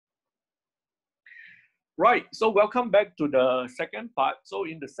Right, so welcome back to the second part. So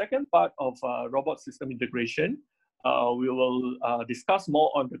in the second part of robot system integration, we will discuss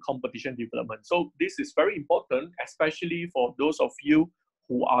more on the competition development. So this is very important, especially for those of you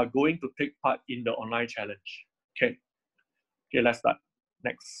who are going to take part in the online challenge. Okay, let's start.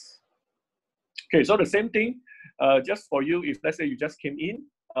 Next. Okay, so the same thing, just for you, if let's say you just came in,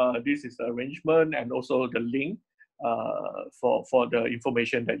 this is the arrangement and also the link for the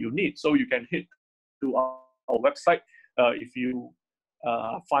information that you need. So you can hit to our website if you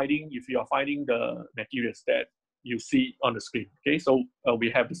are finding the materials that you see on the screen. Okay, so we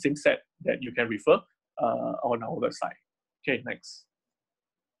have the same set that you can refer on our website. Okay, next.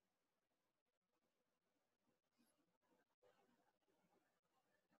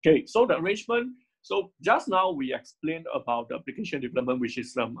 Okay, so the arrangement. So just now we explained about the application development, which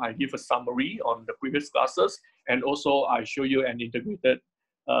is I give a summary on the previous classes, and also I show you an integrated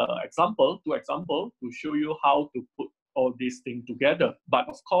two example to show you how to put all these things together. But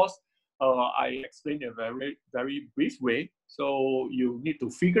of course, I explained in a very brief way. So you need to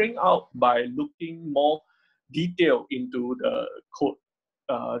figuring out by looking more detail into the code,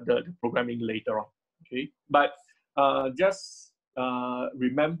 the programming later on. Okay, but just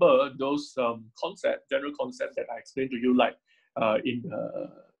remember those general concepts that I explained to you, like in the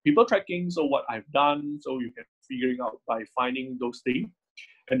people tracking. So what I've done, so you can figuring out by finding those things.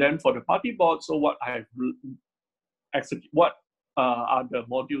 And then for the party board, so what I've what are the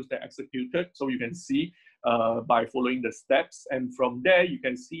modules that executed. So you can see by following the steps, and from there you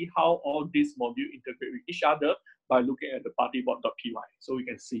can see how all these modules integrate with each other by looking at the partyboard.py. So you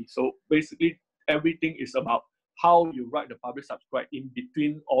can see. So basically everything is about how you write the publish subscribe in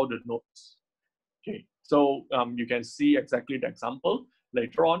between all the nodes. Okay, so you can see exactly the example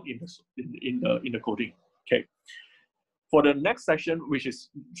later on in the coding. Okay, for the next section, which is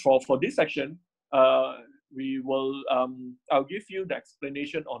for this section, we will I'll give you the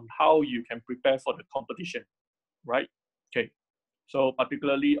explanation on how you can prepare for the competition, right? Okay, so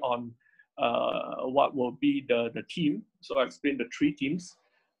particularly on what will be the team. So I explained the 3 teams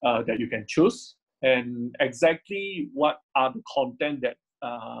that you can choose, and exactly what are the content that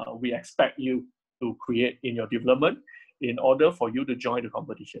we expect you to create in your development in order for you to join the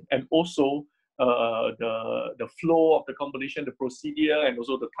competition. And also the flow of the competition, the procedure, and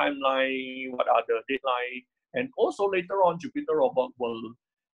also the timeline, what are the deadline. And also later on, Jupyter Robot will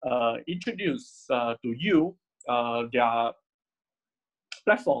introduce to you their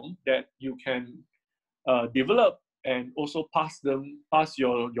platform that you can develop and also pass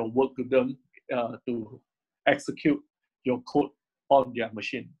your work to them to execute your code on their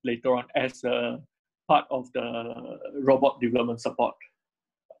machine later on as a part of the robot development support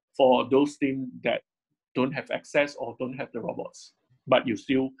for those teams that don't have access or don't have the robots, but you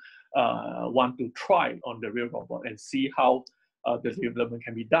still want to try on the real robot and see how the development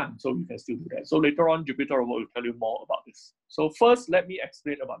can be done. So you can still do that. So later on, Jupyter Robot will tell you more about this. So first, let me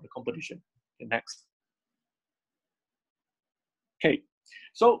explain about the competition. Okay, next. Okay,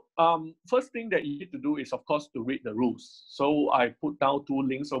 so first thing that you need to do is, of course, to read the rules. So I put down 2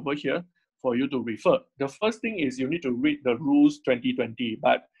 links over here for you to refer. The first thing is you need to read the rules 2020,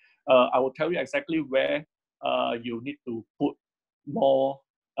 but I will tell you exactly where you need to put more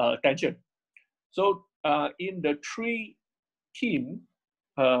attention. So in the 3 team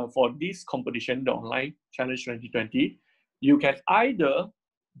for this competition, the online challenge 2020, you can either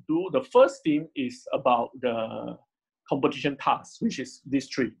do, the first team is about the competition tasks, which is these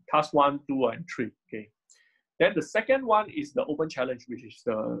 3, task 1, 2, and 3. Okay. Then the second one is the open challenge, which is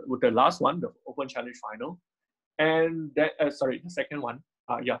the last one, the open challenge final. And that, sorry, the second one,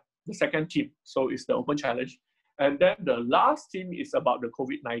 the second team. So it's the open challenge. And then the last team is about the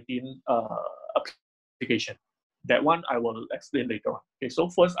COVID-19 application. That one I will explain later on. Okay, so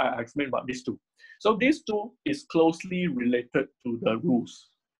first I explain about these 2. So these 2 is closely related to the rules.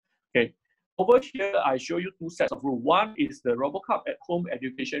 Okay. Over here, I show you 2 sets of rules. One is the RoboCup at Home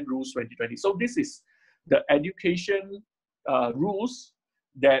Education Rules 2020. So this is the education rules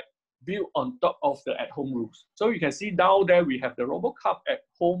that build on top of the at-home rules. So you can see down there, we have the RoboCup at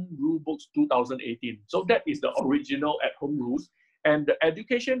Home Rulebooks 2018. So that is the original at-home rules. And the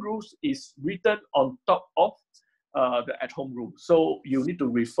education rules is written on top of the at-home rules. So you need to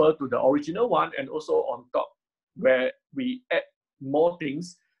refer to the original one and also on top where we add more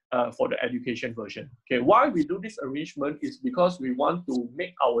things for the education version. Okay, why we do this arrangement is because we want to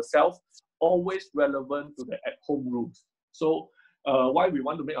make ourselves always relevant to the at-home rules. So why we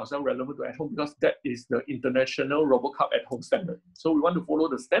want to make ourselves relevant to at-home? Because that is the international RoboCup at-home standard. So we want to follow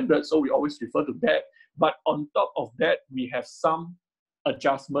the standard, so we always refer to that. But on top of that, we have some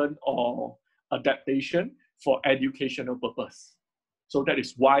adjustment or adaptation for educational purpose. So that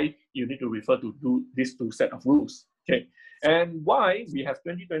is why you need to refer to these two set of rules. Okay, and why we have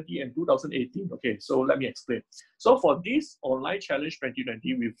 2020 and 2018. Okay, so let me explain. So for this online challenge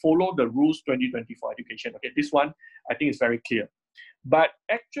 2020, we follow the rules 2020 for education. Okay, this one I think is very clear. But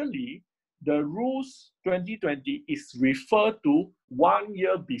actually, the rules 2020 is referred to 1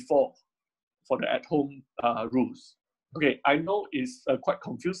 year before for the at-home rules. Okay, I know it's quite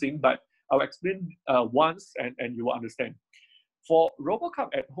confusing, but I'll explain once and you will understand. For RoboCup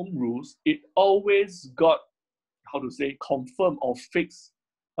at-home rules, it always got, how to say, confirmed or fixed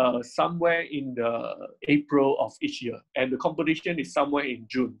somewhere in the April of each year. And the competition is somewhere in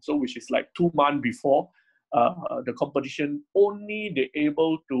June, so which is like 2 months before the competition, only they're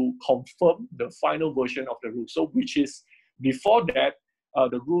able to confirm the final version of the rules. So which is before that,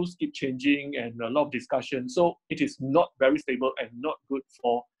 the rules keep changing and a lot of discussion. So it is not very stable and not good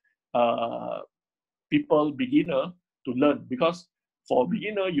for people, beginner, to learn, because for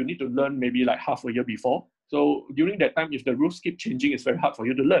beginner, you need to learn maybe like half a year before. So during that time, if the rules keep changing, it's very hard for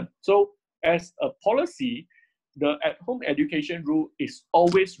you to learn. So as a policy, the at-home education rule is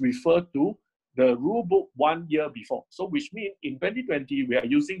always referred to the rule book 1 year before. So which means in 2020, we are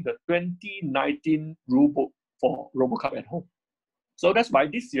using the 2019 rule book for RoboCup at home. So that's why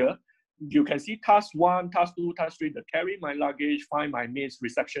this year, you can see task 1, task 2, task 3, the carry my luggage, find my mates,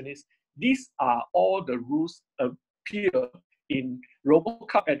 receptionist. These are all the rules appear in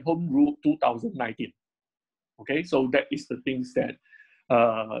RoboCup at home rule 2019. Okay, so that is the things that,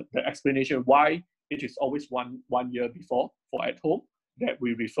 the explanation why it is always one year before for at home that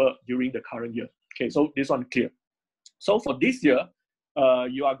we refer during the current year. Okay, so this one clear. So for this year,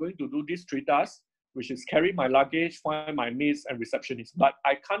 you are going to do these 3 tasks, which is carry my luggage, find my mates, and receptionist. But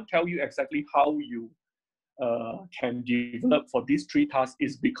I can't tell you exactly how you can develop for these 3 tasks,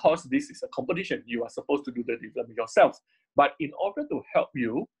 is because this is a competition. You are supposed to do the development yourself. But in order to help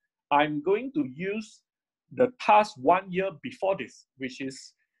you, I'm going to use the task 1 year before this, which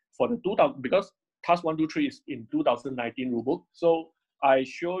is for the 2000, because task 1, 2, 3 is in 2019 rulebook. So I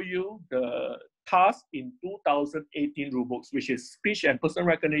show you the task in 2018 rulebooks, which is speech and person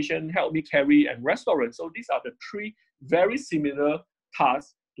recognition, help me carry, and restaurant. So these are the 3 very similar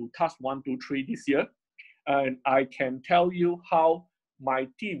tasks to task 1, 2, 3 this year. And I can tell you how my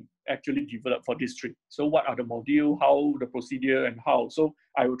team actually developed for this 3. So what are the module, how the procedure, and how. So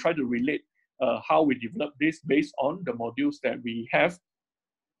I will try to relate how we develop this based on the modules that we have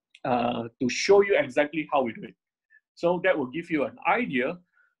to show you exactly how we do it. So that will give you an idea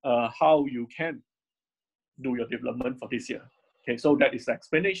how you can do your development for this year. Okay, so that is the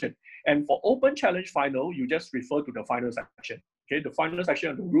explanation. And for open challenge final, you just refer to the final section. Okay, the final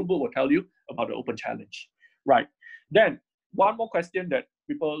section of the rulebook will tell you about the open challenge. Right. Then one more question that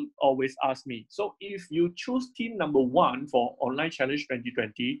people always ask me. So if you choose team number 1 for online challenge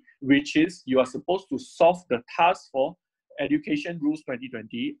 2020, which is you are supposed to solve the task for education rules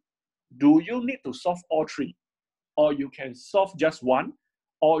 2020, do you need to solve all 3? Or you can solve just 1,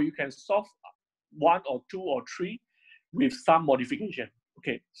 or you can solve 1 or 2 or 3 with some modification.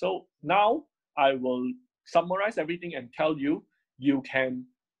 Okay, so now I will summarize everything and tell you, you can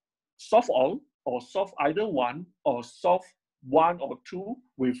solve all, or solve either 1, or solve 1 or 2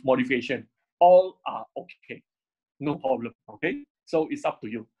 with modification. All are okay, no problem. Okay, so it's up to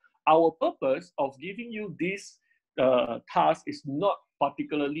you. Our purpose of giving you this task is not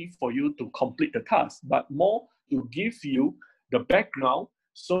particularly for you to complete the task, but more to give you the background,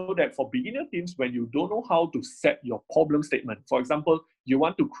 so that for beginner teams, when you don't know how to set your problem statement, for example, you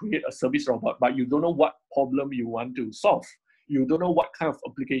want to create a service robot, but you don't know what problem you want to solve. You don't know what kind of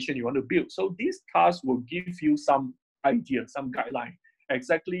application you want to build. So these tasks will give you some idea, some guideline,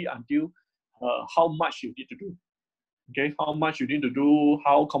 exactly until how much you need to do. Okay, how much you need to do,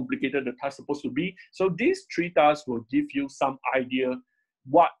 how complicated the task is supposed to be. So these 3 tasks will give you some idea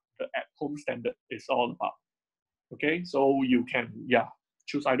what the at-home standard is all about. Okay, so you can,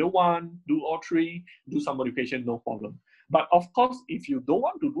 choose either 1, do all 3, do some modification, no problem. But of course, if you don't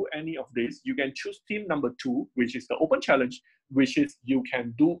want to do any of this, you can choose team number 2, which is the open challenge, which is you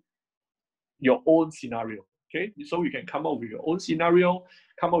can do your own scenario. Okay, so you can come up with your own scenario,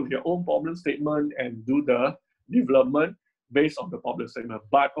 come up with your own problem statement, and do the development based on the problem statement.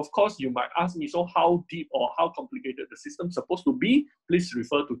 But of course, you might ask me, so how deep or how complicated the system is supposed to be? Please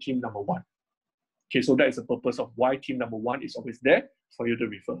refer to team number 1. Okay, so that is the purpose of why team number 1 is always there for you to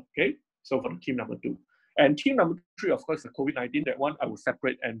refer. Okay, so for the team number 2. And team number 3, of course, the COVID-19, that one I will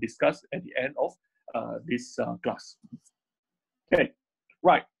separate and discuss at the end of this class. Okay,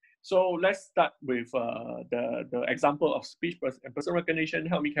 right. So let's start with the example of speech and person recognition.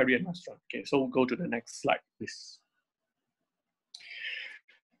 Help me carry a restaurant. Okay, so go to the next slide, please.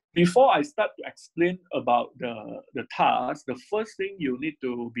 Before I start to explain about the task, the first thing you need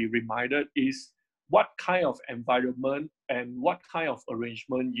to be reminded is what kind of environment and what kind of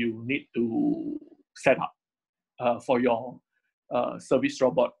arrangement you need to set up for your service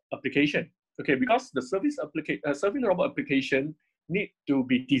robot application. Okay, because the service robot application need to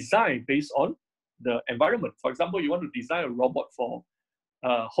be designed based on the environment. For example, you want to design a robot for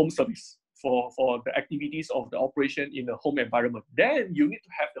home service, for the activities of the operation in a home environment. Then you need to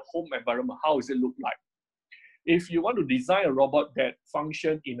have the home environment. How does it look like? If you want to design a robot that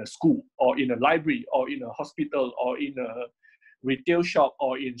function in a school or in a library or in a hospital or in a retail shop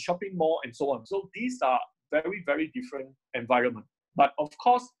or in shopping mall and so on. So these are very, very different environment. But of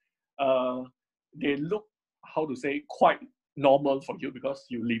course, they look, how to say, quite normal for you because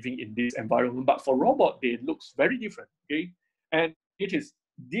you're living in this environment. But for robot, they looks very different. Okay, and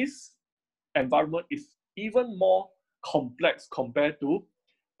this environment is even more complex compared to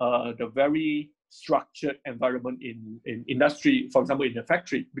the very structured environment in industry, for example, in the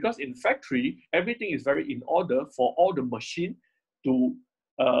factory. Because in factory, everything is very in order for all the machine to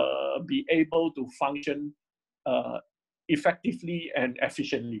be able to function effectively and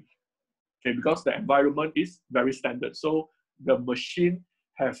efficiently. Okay, because the environment is very standard. So the machine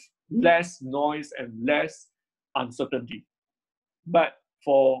have less noise and less uncertainty. But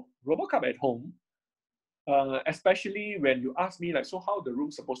for RoboCup at home, especially when you ask me, like, so how the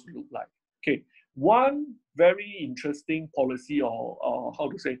room supposed to look like? Okay, one very interesting policy or how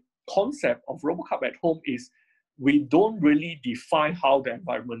to say concept of RoboCup at home is we don't really define how the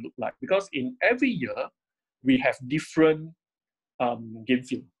environment look like, because in every year we have different game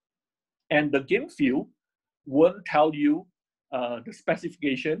field, and the game field won't tell you the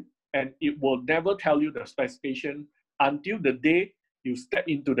specification, and it will never tell you the specification until the day you step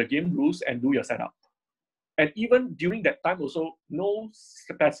into the game rules and do your setup. And even during that time also, no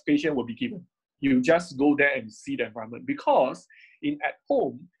specification will be given. You just go there and see the environment, because in at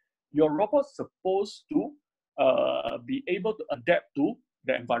home, your robot's supposed to be able to adapt to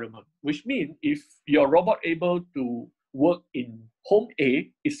the environment, which means if your robot able to work in home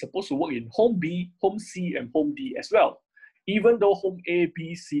A, it's supposed to work in home B, home C, and home D as well. Even though home A,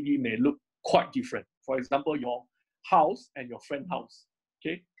 B, C, D may look quite different. For example, your house and your friend's house,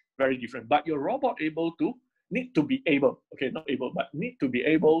 okay, very different. But your robot need to be able, okay, not able, but need to be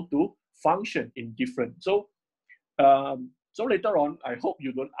able to function in different. So, so later on, I hope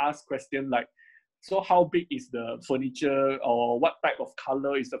you don't ask questions like, so how big is the furniture, or what type of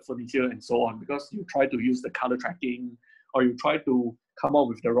color is the furniture, and so on, because you try to use the color tracking, or you try to come up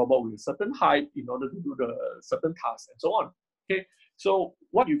with the robot with a certain height in order to do the certain tasks and so on. Okay, so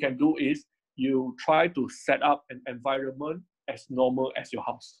what you can do is you try to set up an environment as normal as your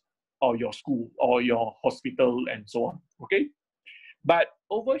house or your school or your hospital and so on. Okay, but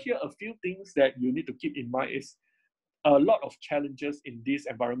over here, a few things that you need to keep in mind is a lot of challenges in this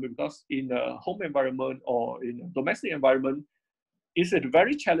environment, because in a home environment or in a domestic environment, it's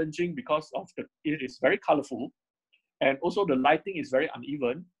very challenging because of it is very colorful, and also the lighting is very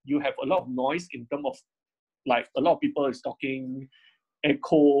uneven. You have a lot of noise in terms of, like, a lot of people is talking,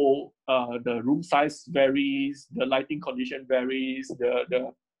 echo, the room size varies, the lighting condition varies,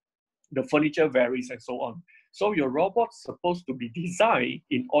 the furniture varies, and so on. So your robot's supposed to be designed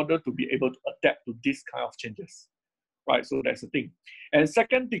in order to be able to adapt to this kind of changes. Right, so that's the thing. And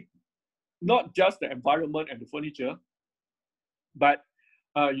second thing, not just the environment and the furniture, but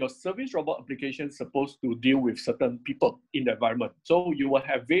your service robot application is supposed to deal with certain people in the environment. So you will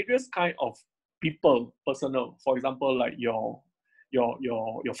have various kind of people, personnel. For example, like your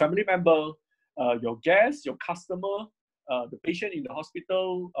family member, your guest, your customer, the patient in the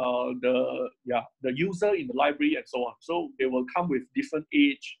hospital, the user in the library, and so on. So they will come with different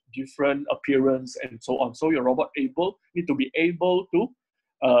age, different appearance, and so on. So your robot need to be able to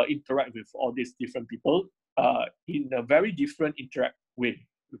interact with all these different people in a very different interact way,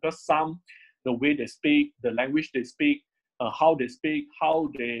 because the way they speak, the language they speak, how they speak, how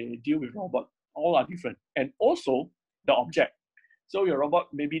they deal with robot, all are different. And also the object. So your robot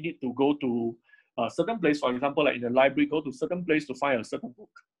maybe need to go to a certain place, for example, like in the library, go to certain place to find a certain book.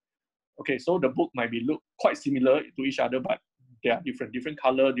 Okay, so the book might look quite similar to each other, but they are different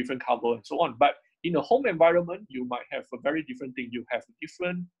color, different cover, and so on. But in a home environment, you might have a very different thing. You have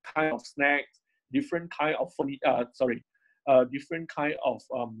different kind of snacks, different kind of different kind of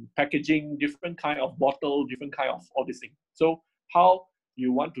packaging, different kind of bottle, different kind of all these things. So how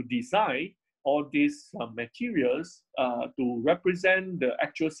you want to design all these materials to represent the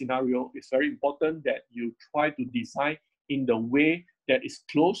actual scenario, it's very important that you try to design in the way that is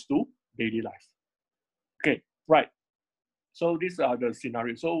close to daily life. Okay, right. So these are the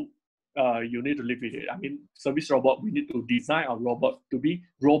scenarios. So you need to live with it. I mean, service robot, we need to design our robot to be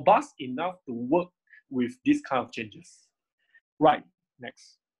robust enough to work with these kind of changes. Right,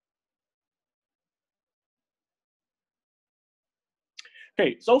 next.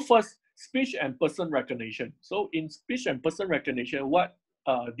 Okay, so first, speech and person recognition. So in speech and person recognition, what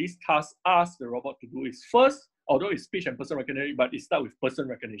this task asks the robot to do is first, although it's speech and person recognition, but it starts with person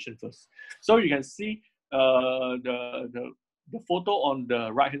recognition first. So you can see the photo on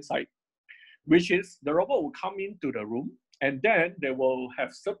the right-hand side, which is the robot will come into the room, and then they will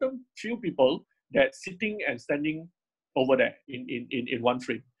have certain few people that sitting and standing over there in one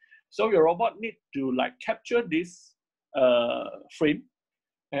frame. So your robot need to like capture this frame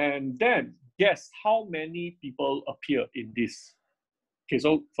and then guess how many people appear in this. Okay,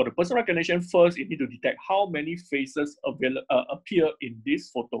 so for the person recognition, first you need to detect how many faces appear in this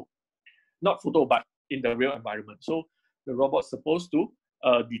photo. Not photo, but in the real environment. So the robot's supposed to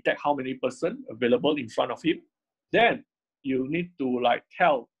detect how many person available in front of him. Then you need to like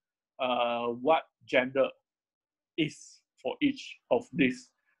tell what gender is for each of this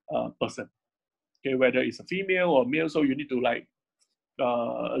person. Okay, whether it's a female or male, so you need to like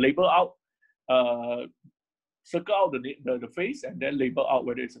label out, circle out the face, and then label out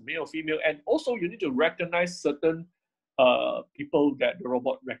whether it's a male or female. And also you need to recognize certain people that the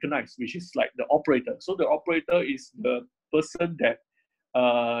robot recognize, which is like the operator. So the operator is the person that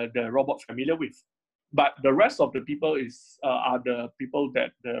the robot familiar with. But the rest of the people are the people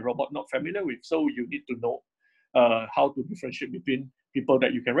that the robot not familiar with. So you need to know how to differentiate between people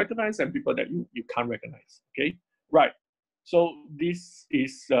that you can recognize and people that you can't recognize. Okay, right. So this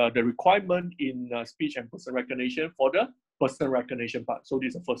is the requirement in speech and person recognition for the person recognition part. So this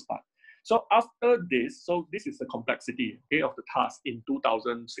is the first part. So after this, so this is the complexity, okay, of the task in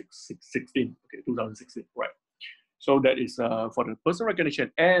 2016. Okay, 2016, right. So that is for the person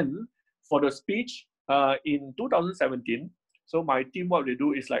recognition. And for the speech in 2017, so my team, what they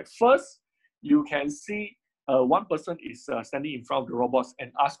do is like, first, you can see one person is standing in front of the robots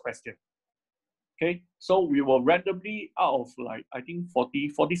and ask questions. Okay, so we will randomly, out of like, I think 40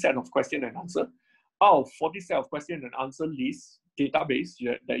 set of question and answer, out of 40 set of question and answer list database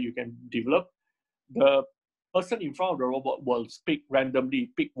that you can develop, the person in front of the robot will speak randomly,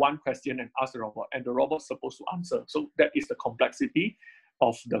 pick one question and ask the robot, and the robot's supposed to answer. So that is the complexity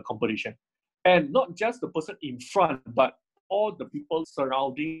of the competition. And not just the person in front, but all the people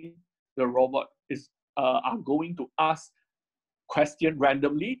surrounding the robot are going to ask question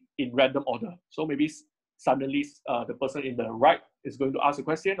randomly in random order. So maybe suddenly the person in the right is going to ask a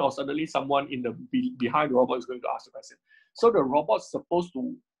question, or suddenly someone in the behind the robot is going to ask a question. So the robot's supposed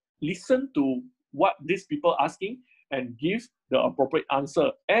to listen to what these people are asking and give the appropriate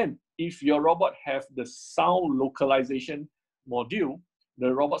answer. And if your robot have the sound localization module,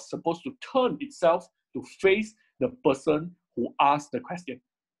 the robot's supposed to turn itself to face the person who asked the question.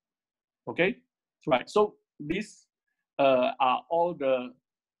 Okay, right. So these are all the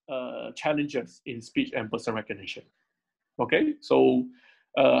challenges in speech and person recognition. Okay, so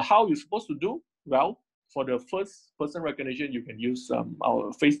how you're supposed to do? Well, for the first person recognition, you can use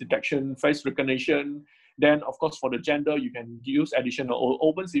our face detection, face recognition. Then, of course, for the gender, you can use additional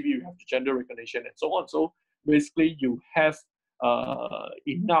OpenCV, you have the gender recognition and so on. So basically, you have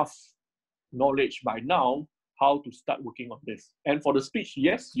enough knowledge by now how to start working on this. And for the speech,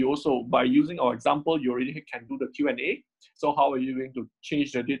 yes, you also, by using our example, you already can do the Q&A. So how are you going to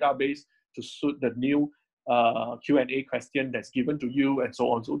change the database to suit the new Q&A question that's given to you and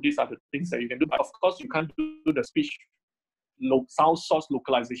so on. So these are the things that you can do. But of course, you can't do the speech sound source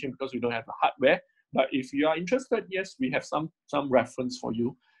localization because we don't have the hardware. But if you are interested, yes, we have some reference for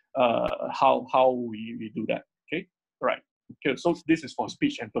you how we do that. Okay, all right. Okay, so this is for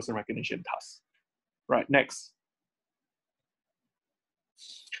speech and person recognition tasks. Right, next.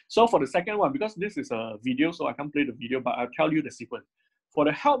 So for the second one, because this is a video, so I can't play the video, but I'll tell you the sequence. For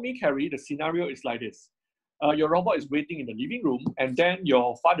the help me carry, the scenario is like this. Your robot is waiting in the living room, and then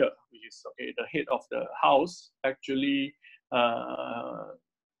your father, which is the head of the house, actually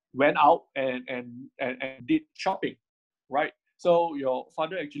went out and did shopping, right? So your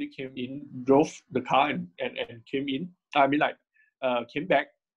father actually came in, drove the car and came in. I mean, like came back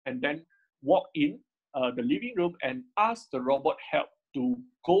and then walked in the living room and asked the robot help to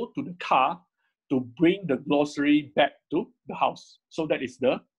go to the car to bring the grocery back to the house. So that is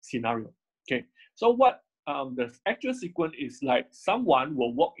the scenario. Okay. So what the actual sequence is like: someone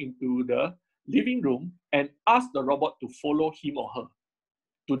will walk into the living room and ask the robot to follow him or her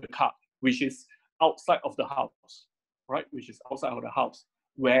to the car, which is outside of the house, right? Which is outside of the house,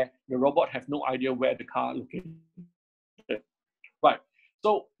 where the robot have no idea where the car located. Right.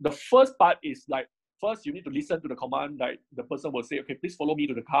 So the first part is like, first you need to listen to the command, like the person will say, okay, please follow me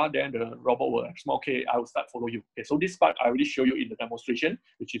to the car, then the robot will respond, okay, I will start follow you. Okay, so this part I already show you in the demonstration,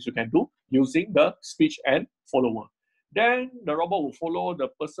 which is you can do using the speech and follower. Then the robot will follow the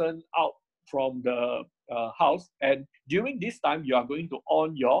person out from the house, and during this time you are going to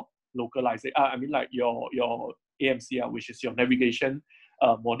on your localization, like your AMC, which is your navigation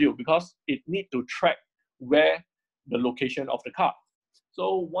module, because it need to track where the location of the car.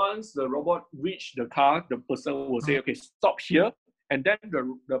 So once the robot reach the car, the person will say, okay, stop here, and then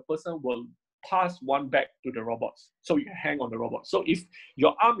the person will pass one bag to the robots, so you can hang on the robot. So if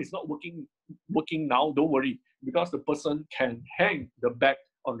your arm is not working now, don't worry, because the person can hang the bag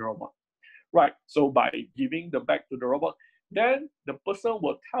on the robot. Right, so by giving the bag to the robot, then the person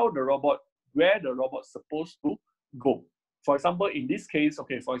will tell the robot where the robot's supposed to go. For example, in this case,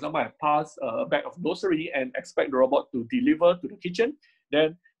 okay, for example, I pass a bag of grocery and expect the robot to deliver to the kitchen.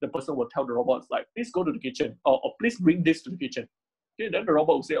 Then the person will tell the robots like, please go to the kitchen, or please bring this to the kitchen. Okay, then the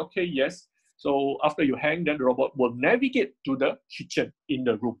robot will say, okay, yes. So after you hang, then the robot will navigate to the kitchen in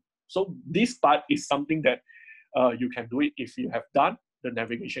the room. So this part is something that you can do it if you have done the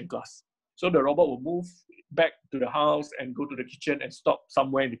navigation class. So the robot will move back to the house and go to the kitchen and stop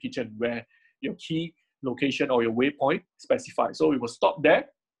somewhere in the kitchen where your key location or your waypoint specified. So it will stop there.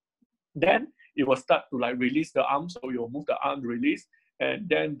 Then it will start to like release the arm. So you will move the arm, release, and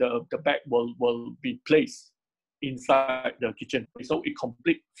then the bag will be placed inside the kitchen. So it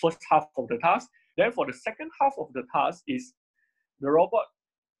complete first half of the task. Then for the second half of the task is the robot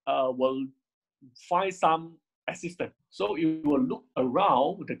will find some assistant. So it will look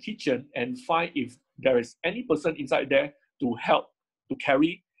around the kitchen and find if there is any person inside there to help to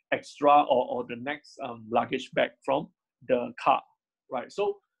carry extra or the next luggage bag from the car, right?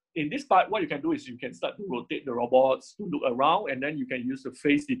 So in this part, what you can do is you can start to rotate the robots to look around, and then you can use the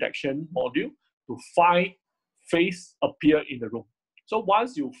face detection module to find face appear in the room. So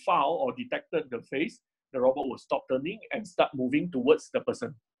once you found or detected the face, the robot will stop turning and start moving towards the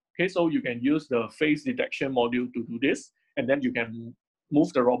person. Okay, so you can use the face detection module to do this, and then you can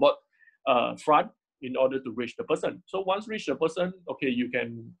move the robot front in order to reach the person. So once reach the person, okay, you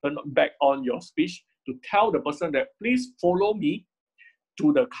can turn back on your speech to tell the person that please follow me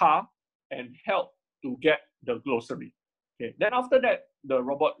to the car and help to get the grocery. Okay, then after that, the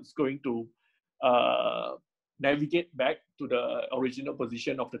robot is going to navigate back to the original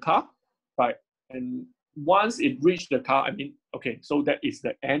position of the car, right? And once it reached the car, okay, so that is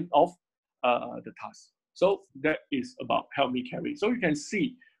the end of the task. So that is about help me carry. So you can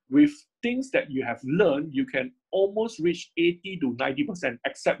see with things that you have learned, you can almost reach 80 to 90%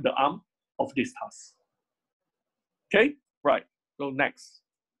 except the arm of this task. Okay, right, so next.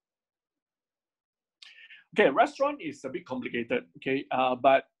 Okay, restaurant is a bit complicated, okay,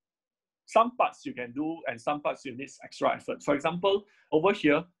 but some parts you can do and some parts you need extra effort. For example, over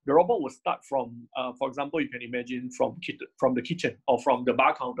here, the robot will start from, for example, you can imagine from the kitchen or from the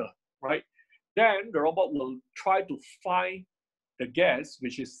bar counter, right? Then the robot will try to find the guest,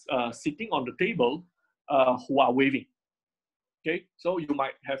 which is sitting on the table, who are waving. Okay, so you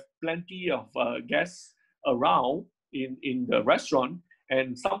might have plenty of guests around in the restaurant,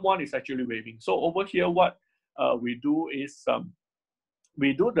 and someone is actually waving. So over here, what we do is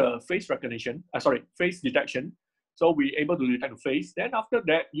we do the face recognition, face detection. So we're able to detect the face. Then after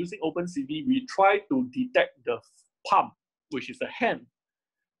that, using OpenCV, we try to detect the palm, which is the hand,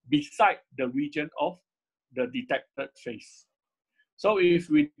 beside the region of the detected face. So if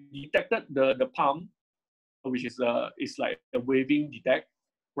we detected the palm, which is like a waving detect,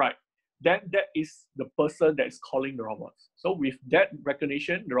 right? Then that is the person that is calling the robot. So with that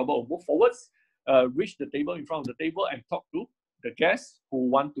recognition, the robot will move forwards, reach the table in front of the table and talk to the guests who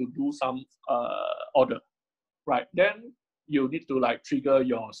want to do some order, right? Then you need to like trigger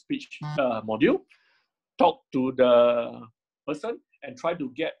your speech module, talk to the person and try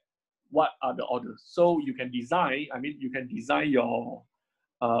to get what are the orders. So you can design, you can design your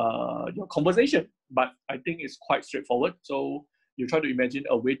conversation, but I think it's quite straightforward. So you try to imagine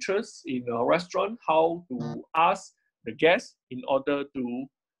a waitress in a restaurant, how to ask the guests in order to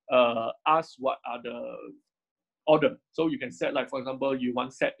ask what are the order. So you can set, like, for example, you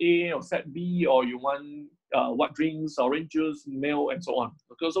want set A or set B, or you want what drinks, orange juice, milk, and so on.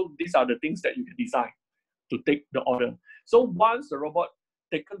 Okay, so these are the things that you can design to take the order. So once the robot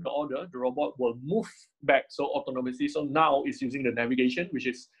taken the order, the robot will move back so autonomously. So now it's using the navigation, which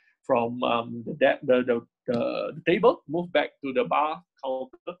is the table, move back to the bar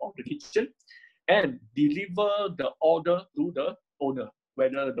counter of the kitchen, and deliver the order to the owner,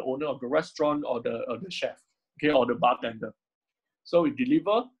 whether the owner of the restaurant or the chef, okay, or the bartender. So we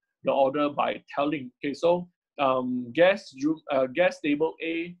deliver the order by telling, okay, so guest table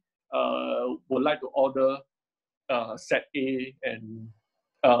A would like to order set A and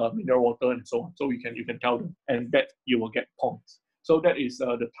mineral water and so on. So you can tell them, and that you will get points. So that is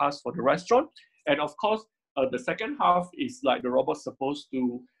the task for the restaurant. And of course, the second half is like the robot's supposed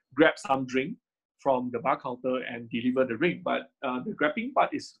to grab some drink from the bar counter and deliver the drink. But the grabbing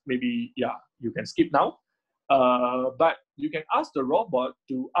part is maybe, yeah, you can skip now. But you can ask the robot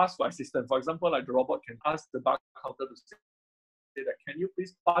to ask for assistance. For example, like the robot can ask the bar counter to say that, can you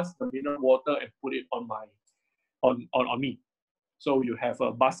please pass the mineral water and put it on my on me. So you have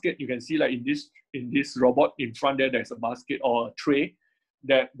a basket. You can see like in this robot in front there's a basket or a tray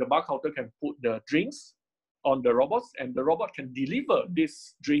that the bar counter can put the drinks on the robots, and the robot can deliver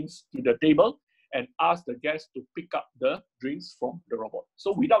these drinks to the table and ask the guest to pick up the drinks from the robot.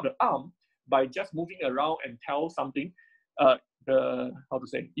 So without the arm, by just moving around and tell something,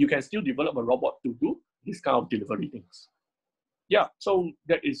 you can still develop a robot to do this kind of delivery things. Yeah, so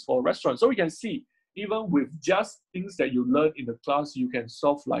that is for restaurants. So we can see, even with just things that you learn in the class, you can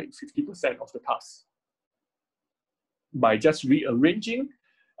solve like 50% of the tasks by just rearranging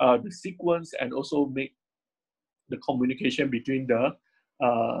the sequence and also make the communication between the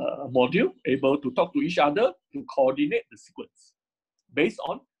module able to talk to each other to coordinate the sequence based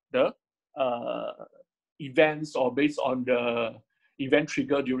on the events or based on the event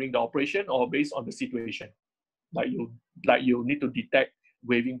trigger during the operation or based on the situation. Like you need to detect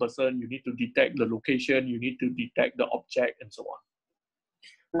waving person, you need to detect the location, you need to detect the object, and so on.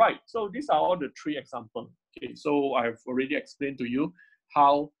 Right, so these are all the 3 examples. Okay, so I've already explained to you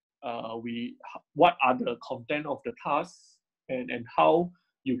how what are the content of the tasks and how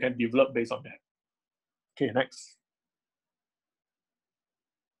you can develop based on that. Okay, next.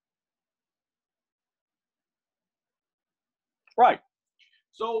 Right,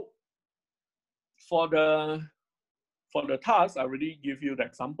 so for the task, I already give you the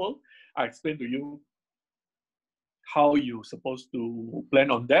example. I explained to you how you're supposed to plan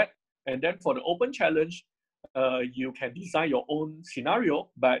on that. And then for the open challenge, you can design your own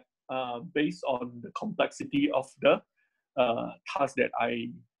scenario, but based on the complexity of the task that I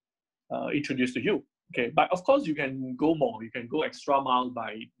introduced to you. Okay, but of course you can go more. You can go extra mile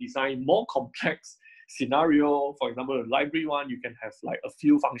by designing more complex scenario. For example, the library one, you can have like a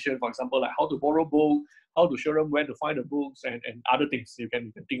few functions. For example, like how to borrow book, how to show them where to find the books, and other things. You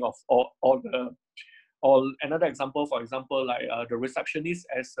can think of or another example. For example, like the receptionist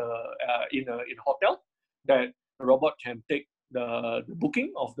as in a hotel, that the robot can take the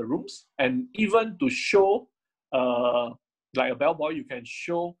booking of the rooms, and even to show like a bellboy, you can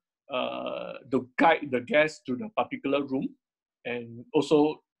show to guide the guest to the particular room, and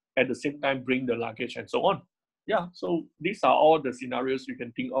also at the same time bring the luggage and so on. Yeah, so these are all the scenarios you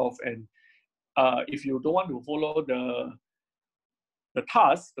can think of. And if you don't want to follow the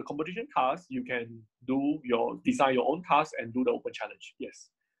task, the competition task, you can design your own task and do the open challenge. Yes.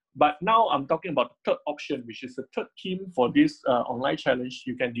 But now I'm talking about the third option, which is the third theme for this online challenge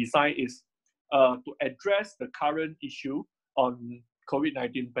you can design is to address the current issue on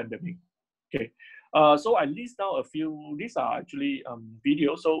COVID-19 pandemic. Okay. So I list down a few. These are actually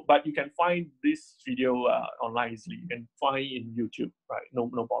videos. So, but you can find this video online easily. You can find in YouTube, right? No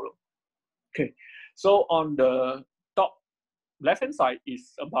problem. Okay. So on the top left-hand side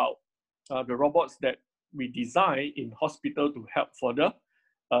is about the robots that we design in hospital to help for the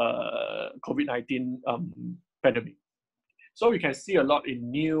COVID-19 pandemic. So we can see a lot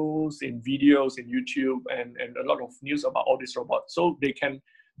in news, in videos, in YouTube, and a lot of news about all these robots. So they can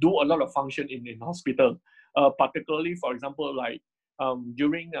do a lot of function in hospital, particularly, for example, like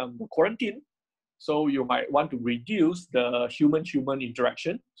during the quarantine. So you might want to reduce the human-human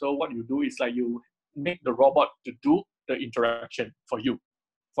interaction. So what you do is like you make the robot to do the interaction for you.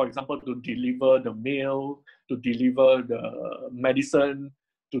 For example, to deliver the mail, to deliver the medicine,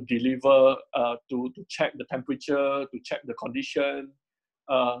 to deliver, to check the temperature, to check the condition,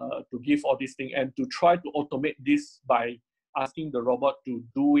 to give all these things, and to try to automate this by asking the robot to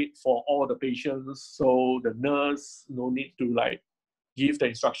do it for all the patients. So the nurse no need to like give the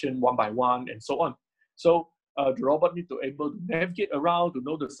instruction one by one and so on. So the robot need to able to navigate around, to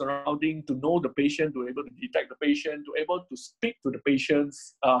know the surrounding, to know the patient, to able to detect the patient, to able to speak to the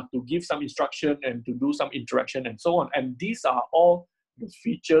patients, to give some instruction and to do some interaction and so on. And these are all the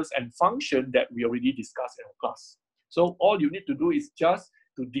features and function that we already discussed in our class. So all you need to do is just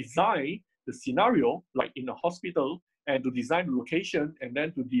to design the scenario, like in a hospital, and to design the location, and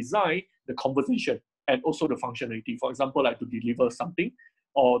then to design the conversation and also the functionality. For example, like to deliver something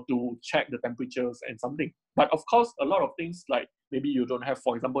or to check the temperatures and something. But of course, a lot of things like maybe you don't have,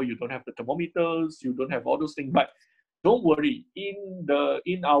 for example, you don't have the thermometers, you don't have all those things. But don't worry,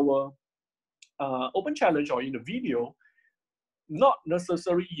 in our open challenge or in the video, not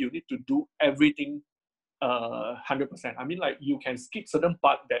necessarily you need to do everything 100%. I mean, like you can skip certain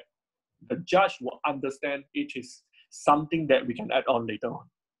part that the judge will understand it is something that we can add on later on.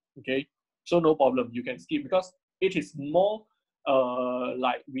 Okay, so no problem, you can skip, because it is more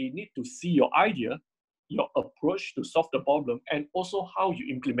like we need to see your idea, your approach to solve the problem, and also how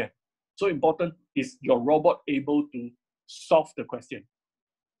you implement. So important is your robot able to solve the question.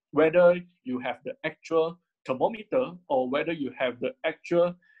 Whether you have the actual thermometer or whether you have the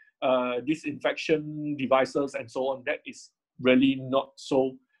actual disinfection devices and so on, that is really not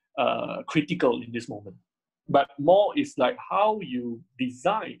so critical in this moment. But more is like how you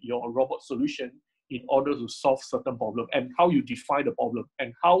design your robot solution in order to solve certain problem, and how you define the problem,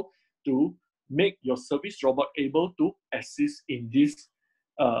 and how to make your service robot able to assist in this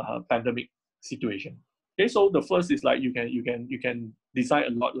pandemic situation. Okay, so the first is like you can design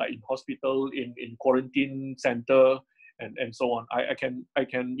a lot, like in hospital, in quarantine center, and so on. I can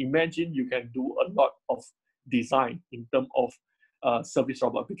imagine you can do a lot of design in terms of service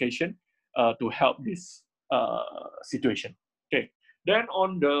robot application to help this situation. Okay, then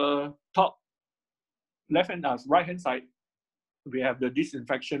on the top left-hand right-hand side, we have the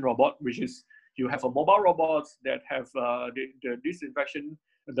disinfection robot, which is you have a mobile robots that have the disinfection,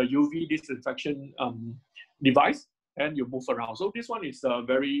 the UV disinfection device, and you move around. So this one is a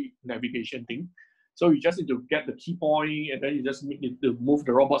very navigation thing. So you just need to get the key point, and then you just need to move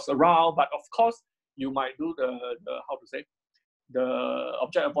the robots around. But of course, you might do the how to say, the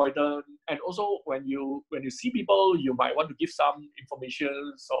object avoidance, and also when you see people, you might want to give some information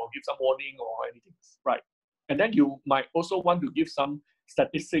or give some warning or anything, right? And then you might also want to give some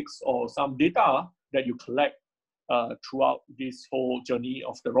statistics or some data that you collect throughout this whole journey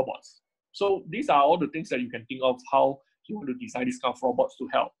of the robots. So these are all the things that you can think of how you want to design this kind of robots to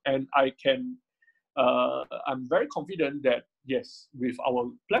help. And I'm very confident that yes, with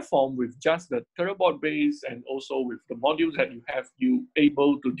our platform, with just the Terraboard base and also with the modules that you have, you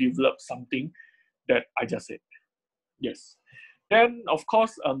able to develop something that I just said. Yes. Then, of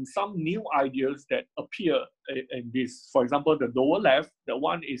course, some new ideas that appear in this. For example, the lower left, the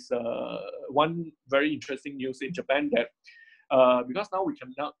one is one very interesting news in Japan that because now we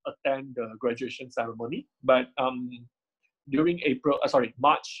cannot attend the graduation ceremony, but during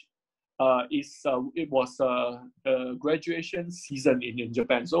March, it was the graduation season in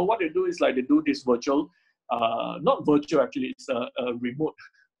Japan. So what they do is like they do this virtual, not virtual actually, it's a remote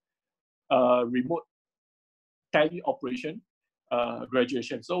tele operation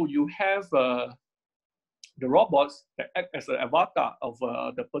graduation. So you have the robots that act as an avatar of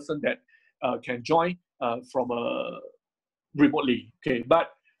the person that can join from remotely. Okay,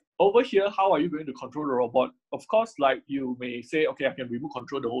 but over here, how are you going to control the robot? Of course, like you may say, okay, I can remote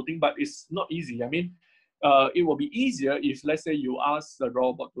control the whole thing, but it's not easy. I mean, it will be easier if, let's say, you ask the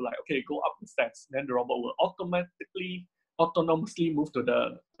robot to like, okay, go up the steps. Then the robot will autonomously move to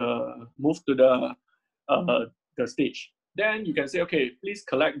the stage. Then you can say, okay, please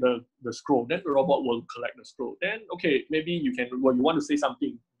collect the scroll. Then the robot will collect the scroll. Then, okay, maybe you want to say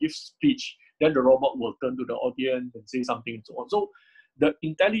something, give speech. Then the robot will turn to the audience and say something and so on. So the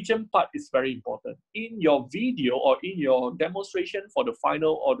intelligent part is very important. In your video or in your demonstration for the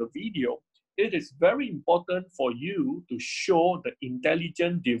final or the video, it is very important for you to show the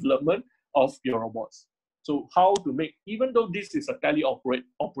intelligent development of your robots. So how to make, even though this is a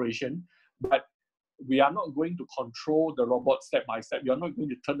operation, but we are not going to control the robot step by step. You are not going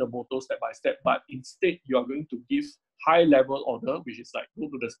to turn the motor step by step, but instead you are going to give high level order, which is like go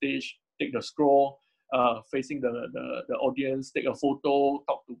to the stage, take the scroll, facing the audience, take a photo,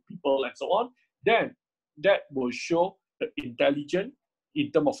 talk to people, and so on. Then that will show the intelligence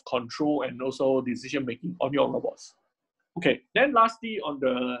in terms of control and also decision making on your robots. Okay. Then lastly, on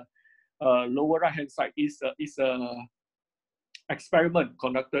the lower right hand side is a experiment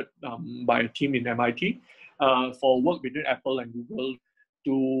conducted by a team in MIT for work between Apple and Google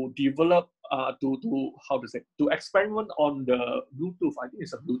to develop to experiment on the Bluetooth. I think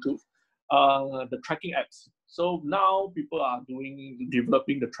it's a Bluetooth. The tracking apps. So now people are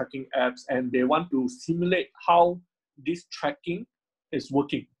developing the tracking apps, and they want to simulate how this tracking is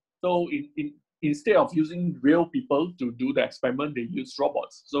working. So instead of using real people to do the experiment, they use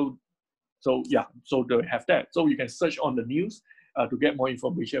robots. So they have that. So you can search on the news, to get more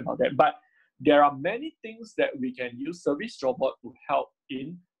information about that. But there are many things that we can use service robot to help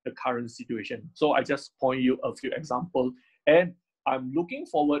in the current situation. So I just point you a few examples, and I'm looking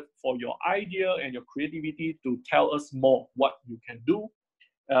forward for your idea and your creativity to tell us more what you can do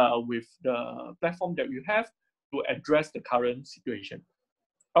with the platform that you have to address the current situation.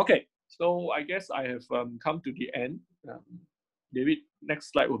 Okay, so I guess I have come to the end. David,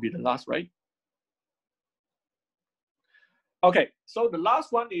 next slide will be the last, right? Okay, so the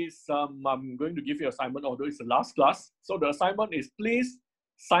last one is I'm going to give you assignment, although it's the last class. So the assignment is please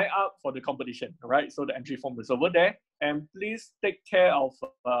sign up for the competition, all right? So the entry form is over there, and please take care of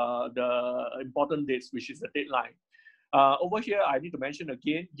the important dates, which is the deadline. Over here, I need to mention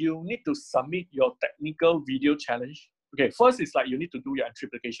again, you need to submit your technical video challenge. Okay, first is like you need to do your entry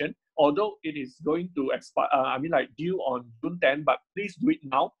application, although it is going to expire, due on June 10, but please do it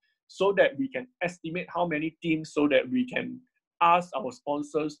now so that we can estimate how many teams so that we can ask our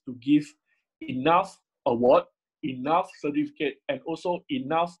sponsors to give enough award, enough certificate, and also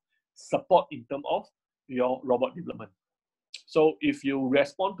enough support in terms of your robot development. So if you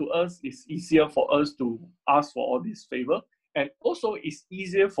respond to us, it's easier for us to ask for all this favor, and also it's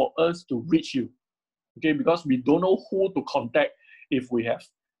easier for us to reach you, okay? Because we don't know who to contact if we have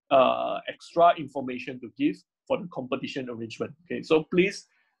extra information to give for the competition arrangement. Okay, so please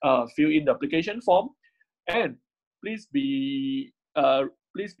fill in the application form, and please be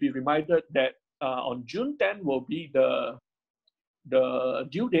reminded that on June 10 will be the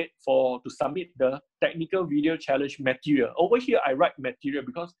due date to submit the technical video challenge material. Over here, I write material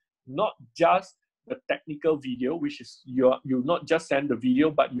because not just the technical video, which is you not just send the video,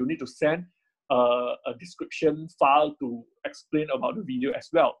 but you need to send a description file to explain about the video as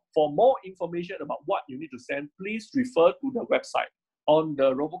well. For more information about what you need to send, please refer to the website on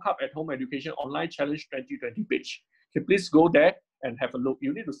the RoboCup at Home Education Online Challenge 2020 page. Okay, please go there and have a look.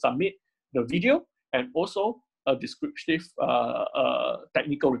 You need to submit the video and also a descriptive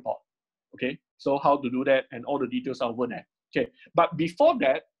technical report. Okay, so how to do that and all the details are over there. Okay, but before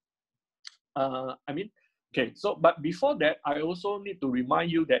that, before that, I also need to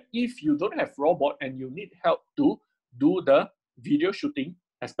remind you that if you don't have robot and you need help to do the video shooting,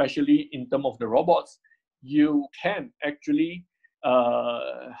 especially in terms of the robots, you can actually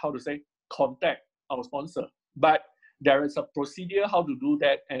contact our sponsor. But there is a procedure how to do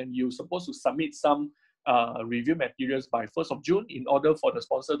that, and you're supposed to submit some review materials by 1st of June in order for the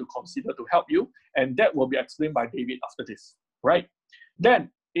sponsor to consider to help you, and that will be explained by David after this, right? Then,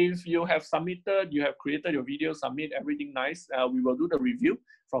 if you have submitted, you have created your video, submit everything nice, we will do the review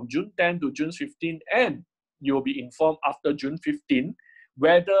from June 10 to June 15, and you will be informed after June 15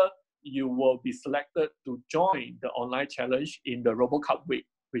 whether you will be selected to join the online challenge in the RoboCup week,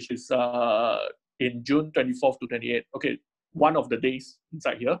 which is in June 24th to 28th. Okay, one of the days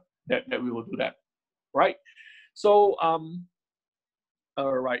inside here that we will do that, right? So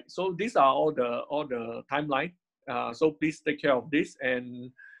all right, so these are all the timeline. So please take care of this,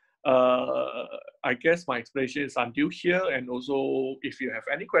 and I guess my explanation is until here, and also if you have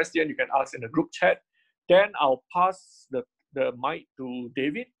any question you can ask in the group chat. Then I'll pass the mic to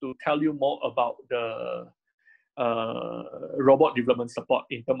David to tell you more about the robot development support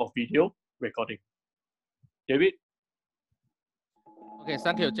in terms of video recording. David? Okay,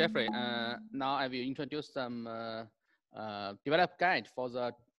 thank you, Jeffrey. Now I will introduce some develop guide for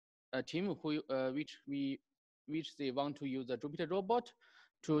the team which they want to use the Jupyter robot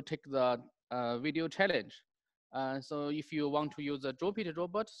to take the video challenge. So if you want to use the Jupyter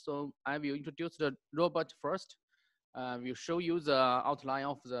robot, so I will introduce the robot first. We'll show you the outline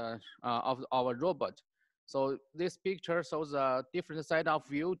of our robot. So this picture shows a different side of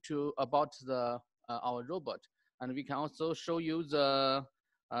view about our robot, and we can also show you the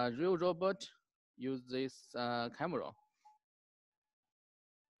real robot use this camera.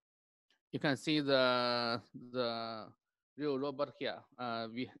 You can see the real robot here.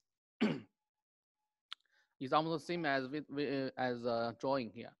 It's almost the same as as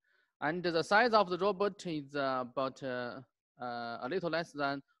drawing here, and the size of the robot is about a little less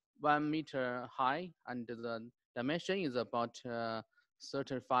than 1 meter high, and the dimension is about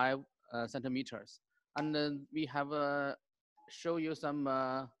 35 centimeters. And we have show you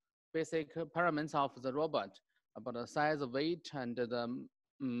some basic parameters of the robot about the size, weight, and the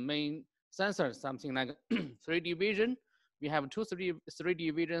main sensors, something like 3D vision. We have two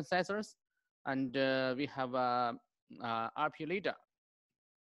 3D vision sensors, and we have RP reader.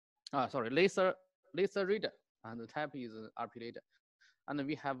 Laser reader, and the type is RP reader. And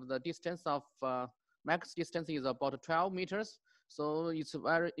we have the distance of max distance is about 12 meters. So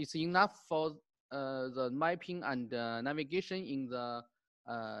it's enough for the mapping and navigation in the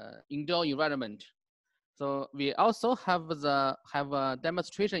indoor environment. So we also have a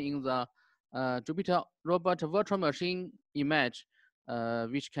demonstration in the Jupyter Robot virtual machine image,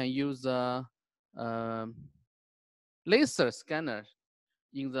 which can use laser scanner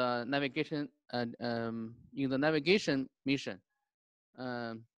in the navigation mission.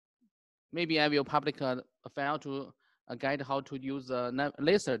 Maybe I will publish a file to guide how to use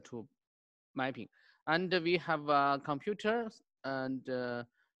laser to mapping. And we have computers, and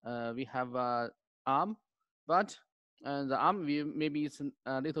we have ARM, but the ARM maybe it's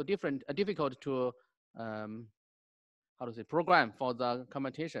a little difficult to how to say program for the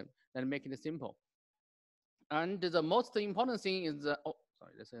computation and make it simple. And the most important thing is oh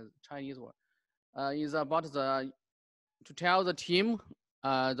sorry, this is Chinese word, is about to tell the team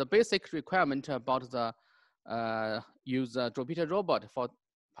the basic requirement about the use Jupyter Robot for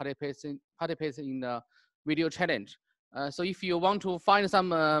participating in the video challenge. So if you want to find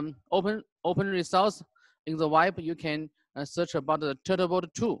some open resource in the web, you can search about the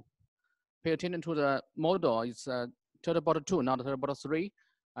Turtlebot 2. Pay attention to the model. It's Turtlebot 2, not Turtlebot 3,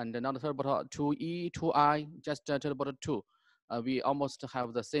 and not Turtlebot 2E, 2I, just Turtlebot 2. We almost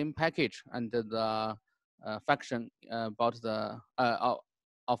have the same package and the function about the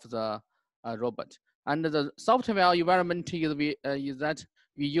of the robot. And the software environment is that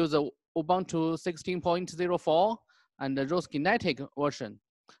we use Ubuntu 16.04 and the ROS Kinetic version.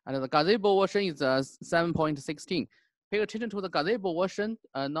 And the Gazebo version is 7.16. Pay attention to the Gazebo version.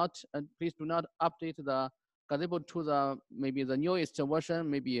 Please do not update the Gazebo to the maybe the newest version,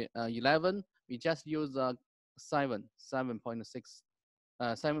 maybe 11. We just use 7.6.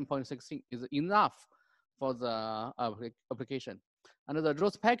 7.16 is enough for the application. And the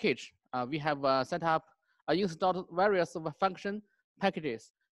ROS package, we have set up installed various function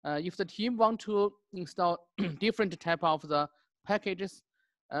packages. If the team want to install different type of the packages,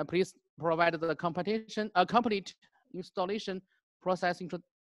 please provide the complete installation process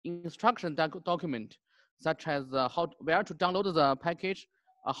instruction document, such as where to download the package,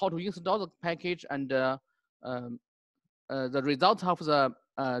 how to install the package, and the results of the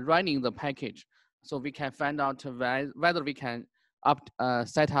running the package, so we can find out whether we can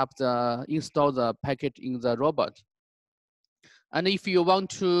set up install the package in the robot. And if you want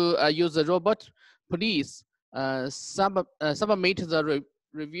to use the robot, please submit the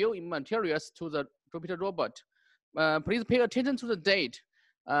review materials to the Jupyter Robot. Please pay attention to the date.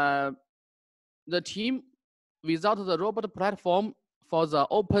 The team without the robot platform for the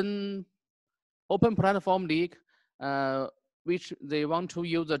open platform league, which they want to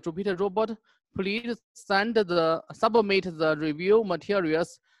use the Jupyter Robot, please submit the review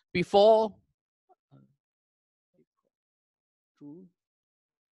materials before June.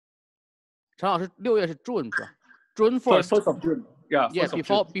 陈老师，6月是 June 是吧？ June 1st. 1st of June. Yeah.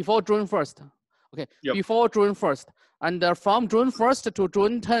 Before June 1st. Okay. Yep. Before June 1st, and from June 1st to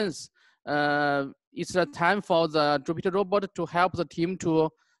June 10th, it's the time for the Jupyter Robot to help the team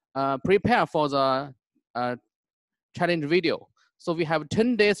to prepare for the challenge video. So we have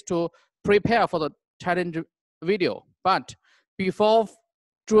 10 days to prepare for the challenge video. But before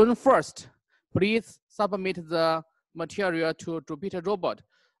June 1st, please submit the material to Jupyter Robot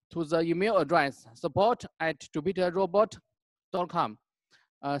to the email address support@jupyterrobot.com.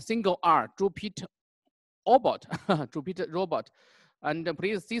 Single R, Jupyter Robot, Jupyter Robot. And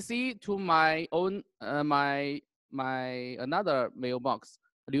please CC to my own my another mailbox,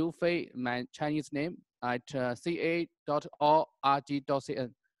 Liu Fei, my Chinese name, at ca.org.cn.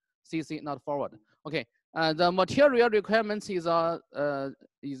 CC, not forward. Okay. The material requirements is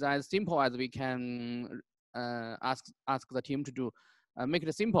as simple as we can ask the team to do. Make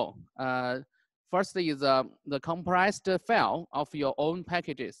it simple. First is the compressed file of your own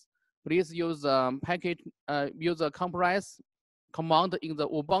packages. Please use use a compress command in the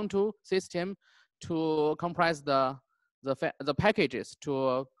Ubuntu system to compress the packages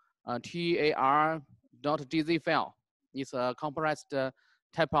to tar.gz file. It's a compressed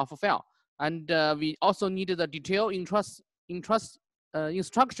type of file. And we also need the detailed instructions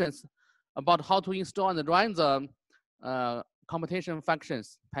about how to install and run the computation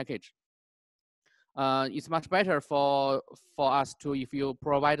functions package. It's much better for us to, if you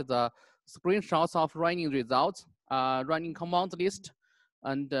provide the screenshots of running results, running command list,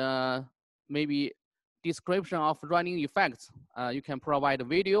 and maybe description of running effects. You can provide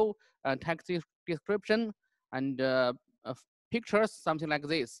video, text description, and pictures, something like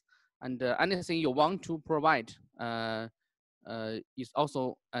this. And anything you want to provide is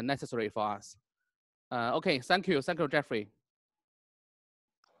also necessary for us. Okay, thank you, Jeffrey.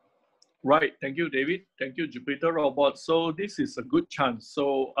 Right. Thank you, David. Thank you, Jupiter Robot. So this is a good chance.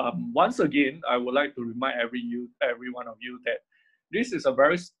 So once again, I would like to remind every one of you that this is a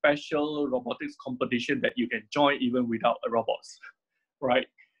very special robotics competition that you can join even without a robots, right?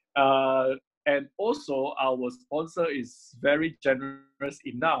 And also, our sponsor is very generous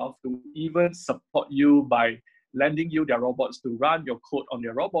enough to even support you by lending you their robots to run your code on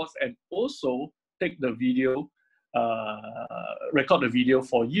their robots and also take the video record the video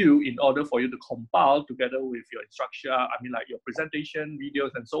for you in order for you to compile together with your instruction, like your presentation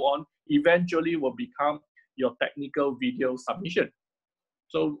videos and so on, eventually will become your technical video submission.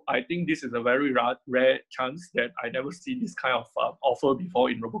 So I think this is a very rare chance that I never see this kind of offer before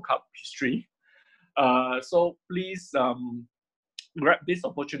in RoboCup history. So please grab this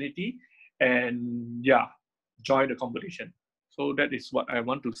opportunity and yeah, join the competition. So that is what I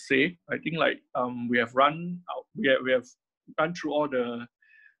want to say. I think we have run out, we have run through all the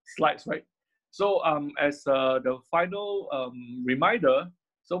slides, right? So as the final reminder,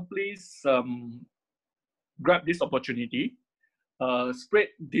 so please grab this opportunity, spread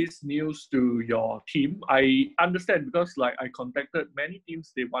this news to your team. I understand because I contacted many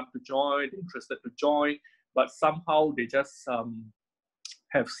teams, they want to join, interested to join, but somehow they just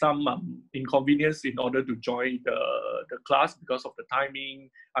have some inconvenience in order to join the class because of the timing.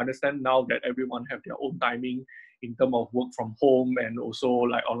 I understand now that everyone have their own timing in terms of work from home and also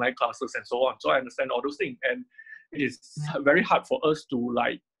online classes and so on. So I understand all those things. And it is very hard for us to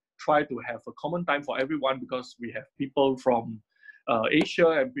try to have a common time for everyone because we have people from Asia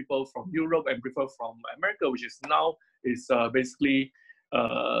and people from Europe and people from America, which is now is basically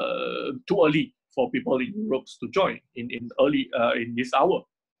too early for people in Europe to join in this hour.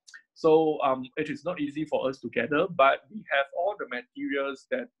 So it is not easy for us to gather, but we have all the materials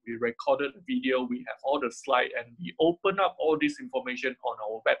that we recorded the video, we have all the slide, and we open up all this information on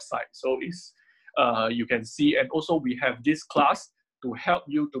our website. So it's you can see, and also we have this class to help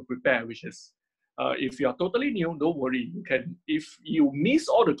you to prepare, which is if you are totally new, don't worry. You can, if you miss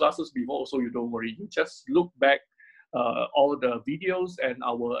all the classes before, also you don't worry. You just look back all the videos, and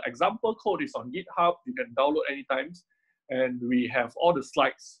our example code is on GitHub. You can download anytime, and we have all the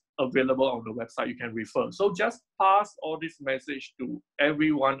slides available on the website you can refer. So just pass all this message to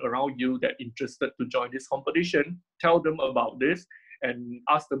everyone around you that interested to join this competition. Tell them about this and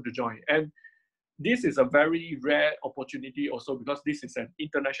ask them to join. And this is a very rare opportunity also because this is an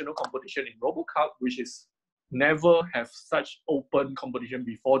international competition in RoboCup, which is never have such open competition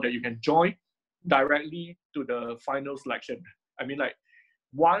before that you can join directly to the final selection.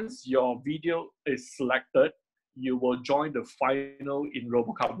 Once your video is selected, you will join the final in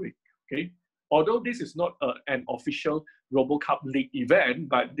RoboCup League, okay? Although this is not an official RoboCup League event,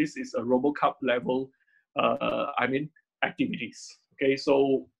 but this is a RoboCup level, activities, okay?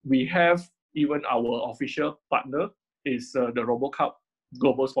 So we have even our official partner is the RoboCup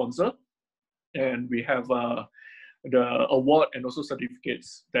global sponsor, and we have the award and also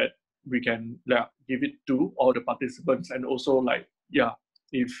certificates that we can give it to all the participants, and also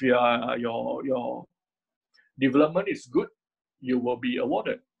if your development is good, you will be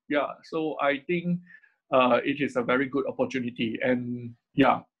awarded. Yeah, so I think it is a very good opportunity. And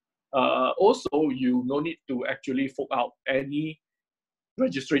also you no need to actually fork out any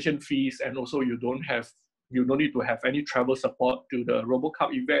registration fees, and also you don't need to have any travel support to the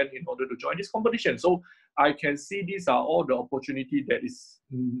RoboCup event in order to join this competition. So I can see these are all the opportunity that is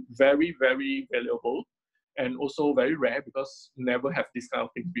very, very valuable and also very rare because never have this kind of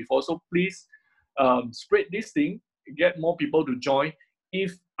thing before. So please spread this thing, get more people to join.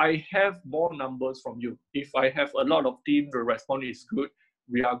 If I have more numbers from you, if I have a lot of team, the response is good,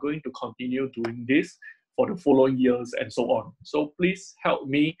 we are going to continue doing this for the following years and so on. So please help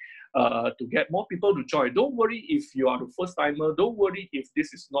me to get more people to join. Don't worry if you are the first timer. Don't worry if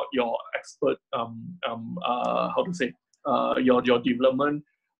this is not your expert, your development,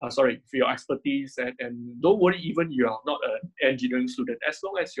 for your expertise. And don't worry even you are not an engineering student. As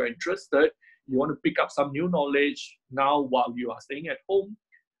long as you're interested, you want to pick up some new knowledge now while you are staying at home,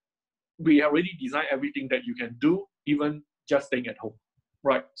 we already designed everything that you can do, even just staying at home,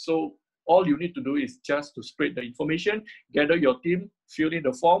 right? So all you need to do is just to spread the information, gather your team, fill in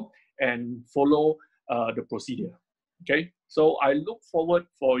the form, and follow the procedure, okay? So I look forward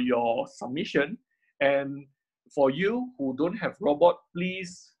for your submission. And for you who don't have robot,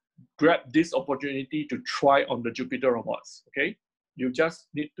 please grab this opportunity to try on the Jupiter robots, okay? You just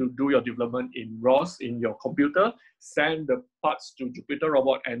need to do your development in ROS in your computer, send the parts to Jupiter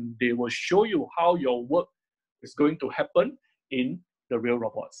Robot, and they will show you how your work is going to happen in the real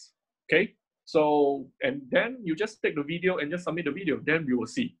robots. Okay? So, and then you just take the video and just submit the video. Then we will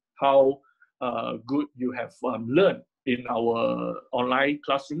see how good you have learned in our online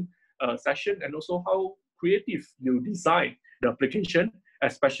classroom session, and also how creative you design the application,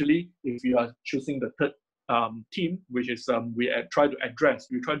 especially if you are choosing the third team, which is we try to address,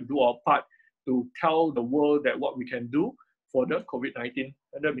 we try to do our part to tell the world that what we can do for the COVID-19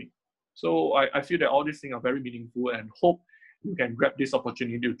 pandemic. So I feel that all these things are very meaningful, and hope you can grab this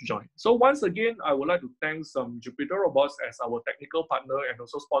opportunity to join. So once again, I would like to thank Jupiter Robots as our technical partner and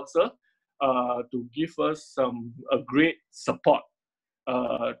also sponsor to give us a great support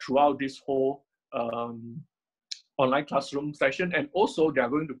throughout this whole online classroom session. And also they are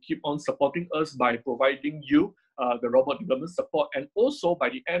going to keep on supporting us by providing you the robot development support, and also by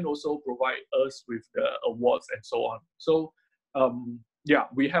the end also provide us with the awards and so on. So yeah,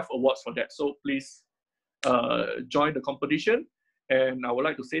 we have awards for that. So please join the competition. And I would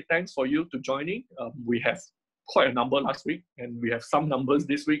like to say thanks for you to joining. We have quite a number last week, and we have some numbers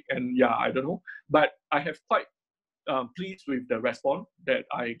this week. And yeah, I don't know, but I have quite pleased with the response that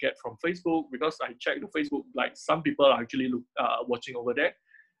I get from Facebook, because I check the Facebook, like some people are actually watching over there.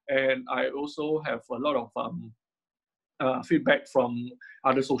 And I also have a lot of feedback from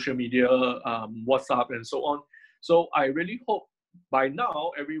other social media, WhatsApp and so on. So I really hope by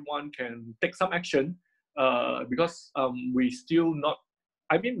now everyone can take some action, because we still not,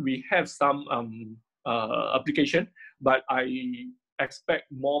 I mean, we have some application, but I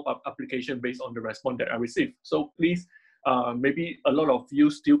expect more application based on the response that I receive. So please, maybe a lot of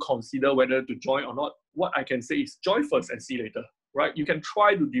you still consider whether to join or not. What I can say is join first and see later, right? You can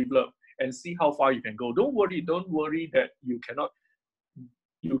try to develop and see how far you can go. Don't worry that you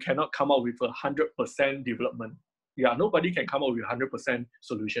cannot come up with 100% development. Yeah, nobody can come up with 100%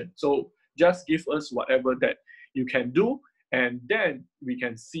 solution. So just give us whatever that you can do, and then we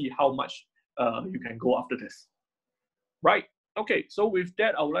can see how much you can go after this. Right. Okay, so with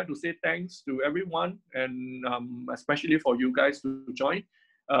that, I would like to say thanks to everyone, and especially for you guys to join.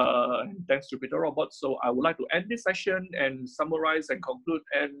 And thanks to Peter Roberts. So I would like to end this session and summarize and conclude.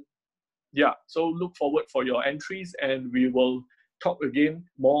 And yeah, so look forward for your entries, and we will talk again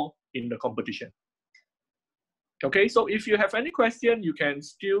more in the competition. Okay, so if you have any question, you can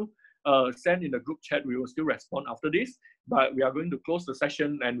still send in the group chat. We will still respond after this, but we are going to close the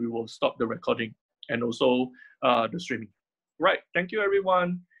session and we will stop the recording and also the streaming. Right, thank you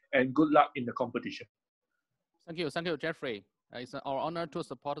everyone, and good luck in the competition. Thank you, Jeffrey. It's our honor to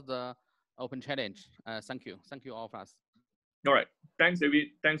support the Open Challenge. Thank you all of us. All right, thanks David,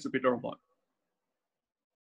 thanks to Peter Robot.